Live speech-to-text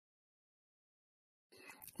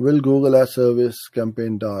Will Google Ads Service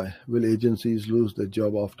campaign die? Will agencies lose their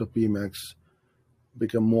job after PMAX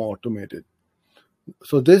become more automated?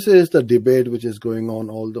 So this is the debate which is going on.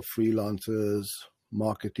 All the freelancers,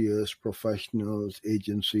 marketeers, professionals,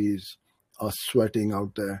 agencies are sweating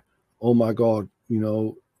out there. Oh my God,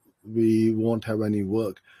 we won't have any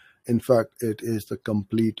work. In fact, it is the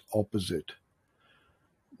complete opposite.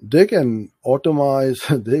 They can automate,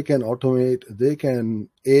 they can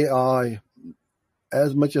AI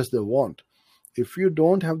as much as they want. If you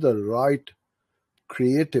don't have the right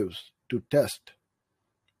creatives to test,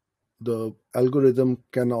 the algorithm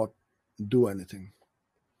cannot do anything.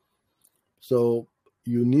 So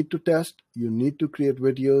you need to test, you need to create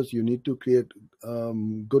videos, you need to create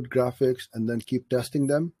good graphics, and then keep testing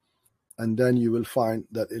them. And then you will find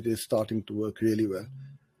that it is starting to work really well.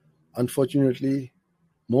 Unfortunately,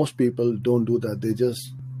 most people don't do that. They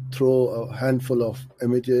just throw a handful of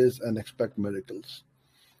images and expect miracles,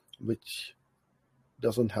 which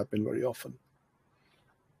doesn't happen very often.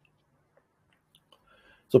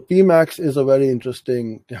 So PMAX is a very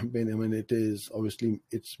interesting campaign. I mean,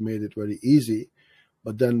 it's made it very easy,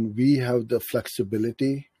 but then we have the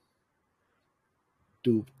flexibility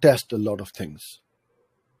to test a lot of things.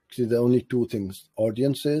 See, there are only two things: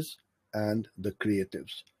 audiences and the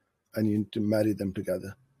creatives, and you need to marry them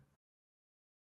together.